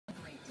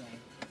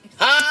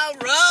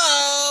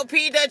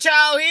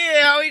Chao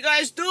here. How are you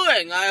guys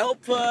doing? I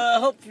hope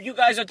you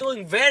guys are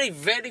doing very,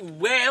 very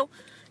well,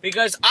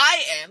 because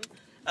I am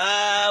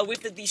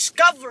with the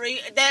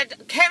discovery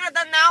that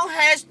Canada now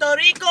has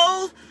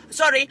Dorito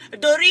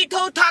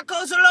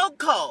tacos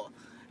Loco.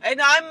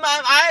 And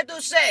I have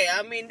to say,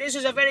 I mean, this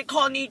is a very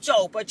corny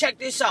joke, but check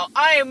this out.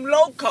 I am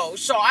loco,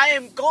 so I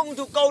am going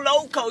to go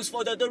locos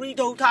for the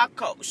Dorito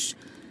tacos.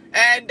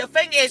 And the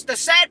thing is, the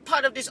sad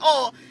part of this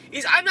all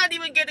is I'm not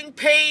even getting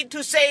paid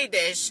to say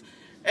this.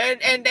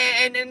 And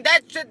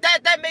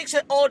that makes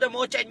it all the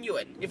more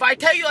genuine. If I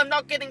tell you I'm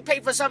not getting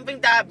paid for something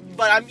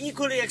but I'm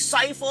equally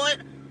excited for it,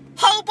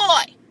 oh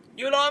boy,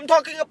 you know what I'm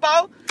talking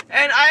about?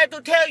 And I have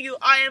to tell you,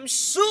 I am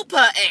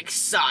super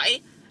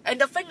excited. And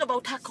the thing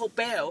about Taco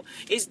Bell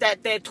is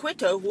that their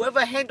Twitter,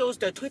 whoever handles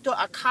their Twitter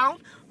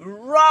account,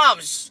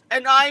 loves,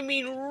 and I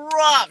mean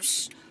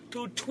loves,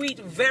 to tweet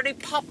very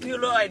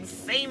popular and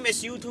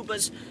famous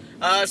YouTubers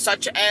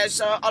such as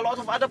a lot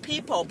of other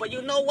people. But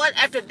you know what?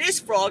 After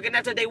this vlog and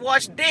after they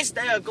watch this,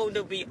 they are going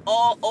to be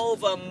all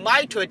over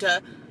my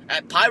Twitter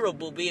at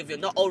PyroBooby if you're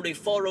not already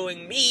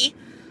following me.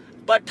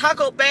 But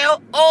Taco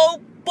Bell, oh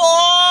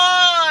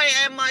boy,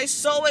 am I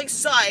so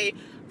excited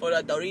for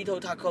the Dorito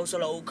Tacos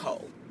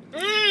Loco.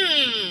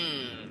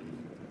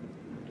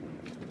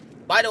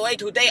 By the way,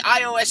 today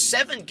iOS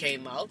 7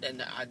 came out,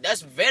 and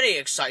that's very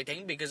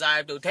exciting because I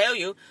have to tell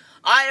you,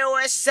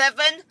 iOS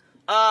 7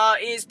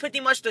 is pretty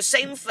much the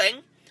same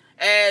thing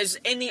as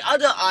any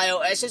other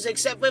iOSs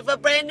except with a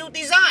brand new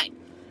design.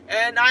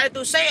 And I have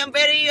to say, I'm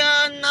very,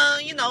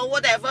 you know,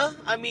 whatever.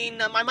 I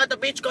mean, my mother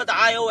bitch got the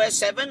iOS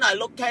 7. I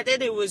looked at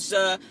it, it was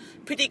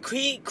pretty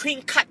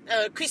clean cut,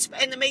 crisp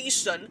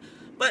animation,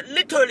 but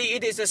literally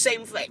it is the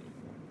same thing.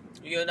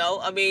 You know,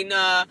 I mean,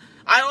 I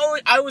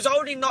was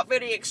already not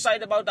very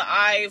excited about the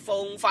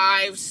iPhone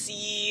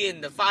 5C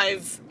and the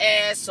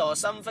 5S or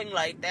something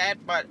like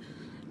that, but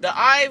the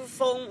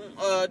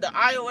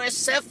iOS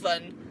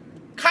 7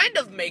 kind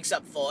of makes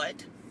up for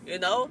it, you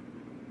know.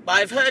 But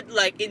I've heard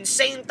like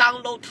insane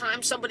download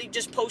time. Somebody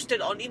just posted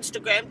on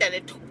Instagram that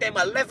it took them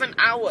 11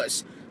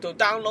 hours to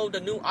download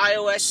the new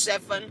iOS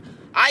 7.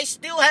 I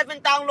still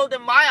haven't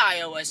downloaded my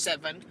iOS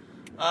 7.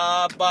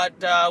 But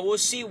we'll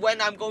see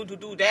when I'm going to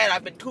do that.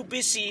 I've been too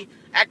busy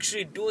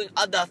actually doing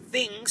other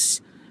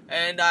things,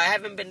 and I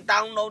haven't been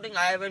downloading.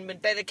 I haven't been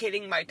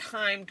dedicating my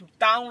time to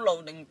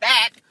downloading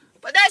that.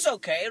 But that's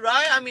okay,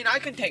 right? I mean, I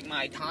can take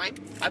my time.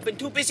 I've been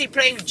too busy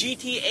playing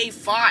GTA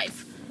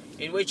 5,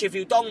 in which, if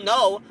you don't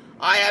know,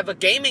 I have a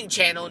gaming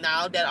channel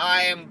now that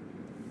I am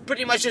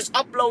pretty much just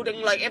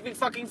uploading like every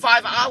fucking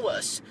 5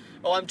 hours.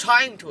 Or I'm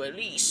trying to, at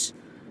least.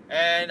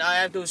 And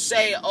I have to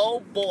say, oh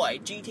boy,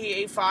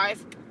 GTA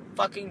 5...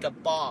 fucking the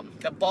bomb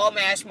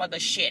ass mother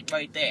shit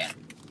right there.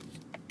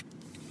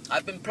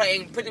 I've been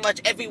playing pretty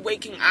much every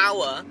waking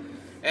hour,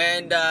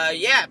 and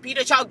yeah,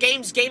 Peter Chao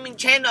Games gaming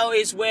channel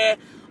is where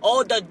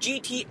all the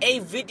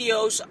GTA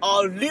videos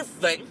are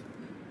living,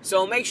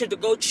 so make sure to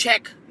go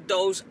check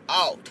those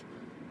out.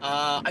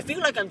 I feel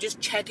like I'm just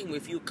chatting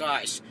with you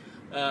guys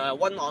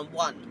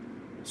one-on-one,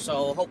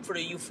 so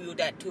hopefully you feel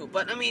that too.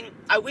 But I mean,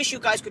 I wish you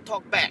guys could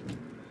talk back.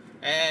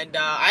 And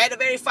I had a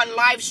very fun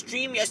live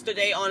stream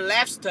yesterday on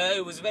Laughster.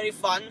 It was very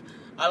fun.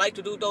 I like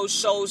to do those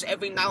shows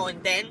every now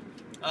and then.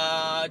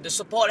 The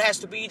support has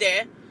to be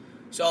there.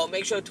 So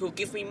make sure to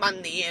give me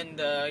money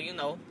and, you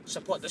know,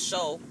 support the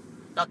show.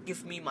 Not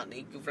give me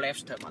money, give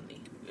Laughster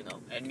money, you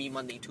know, and me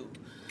money too.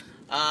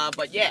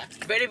 But yeah,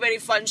 very, very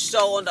fun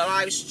show on the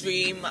live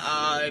stream.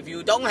 If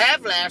you don't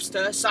have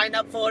Laughster, sign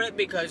up for it,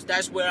 because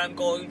that's where I'm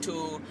going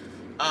to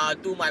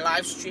do my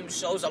live stream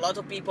shows. A lot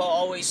of people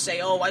always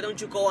say, oh, why don't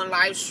you go on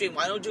live stream?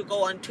 Why don't you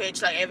go on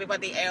Twitch like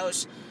everybody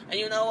else? And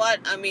you know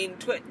what? I mean,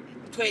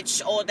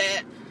 Twitch, all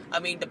that. I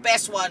mean, the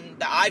best one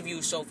that I've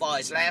used so far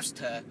is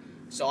Laughter.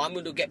 So I'm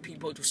going to get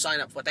people to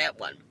sign up for that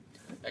one.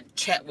 And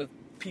chat with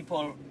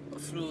people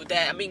through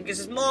that. I mean,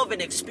 because it's more of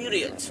an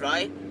experience,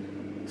 right?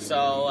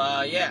 So,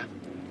 yeah.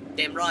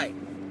 Damn right.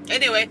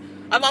 Anyway,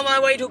 I'm on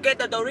my way to get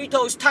the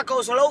Doritos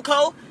Tacos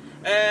Loco.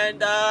 And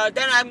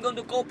then I'm going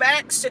to go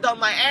back, sit on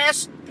my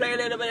ass, play a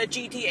little bit of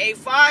GTA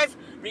 5,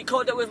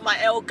 record it with my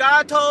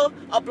Elgato,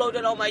 upload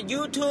it on my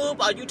YouTube,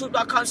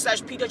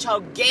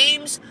 youtube.com/PeterChao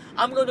Games.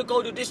 I'm going to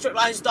go to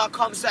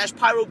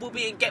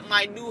districtlines.com/PyroBooby and get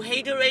my new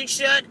Haterade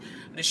shirt.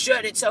 The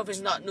shirt itself is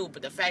not new,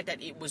 but the fact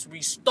that it was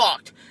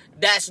restocked,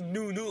 that's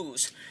new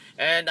news.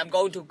 And I'm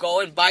going to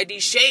go and buy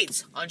these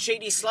shades on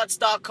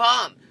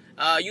ShadySluts.com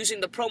using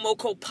the promo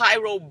code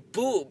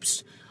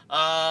PyroBoobs.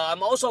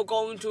 I'm also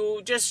going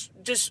to just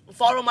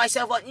follow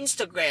myself on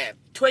Instagram,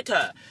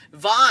 Twitter,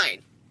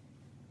 Vine.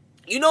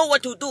 You know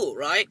what to do,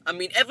 right? I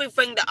mean,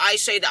 everything that I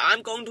say that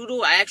I'm going to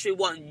do, I actually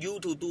want you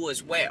to do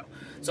as well.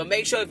 So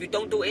make sure if you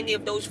don't do any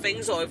of those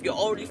things, or if you're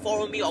already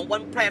following me on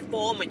one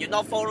platform and you're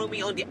not following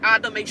me on the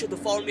other, make sure to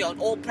follow me on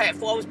all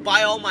platforms.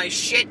 Buy all my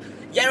shit.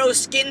 Yellow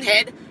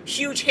Skinhead,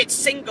 huge hit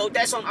single,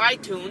 that's on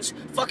iTunes.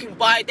 Fucking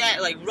buy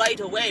that like right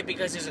away,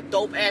 because it's a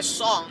dope ass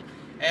song.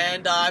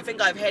 And I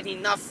think I've had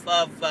enough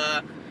of,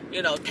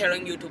 you know,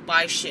 telling you to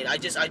buy shit. I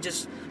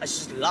just I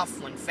just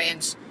love when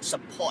fans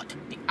support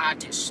the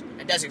artists.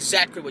 And that's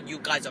exactly what you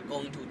guys are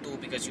going to do,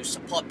 because you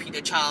support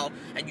Peter Chao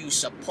and you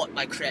support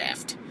my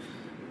craft.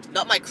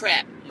 Not my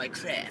crap, my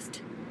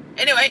craft.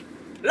 Anyway,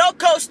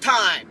 Loco's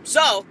time.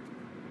 So,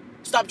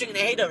 stop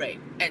drinking the haterade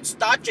and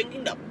start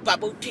drinking the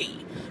bubble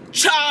tea.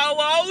 Chao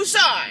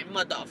outside,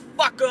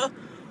 motherfucker.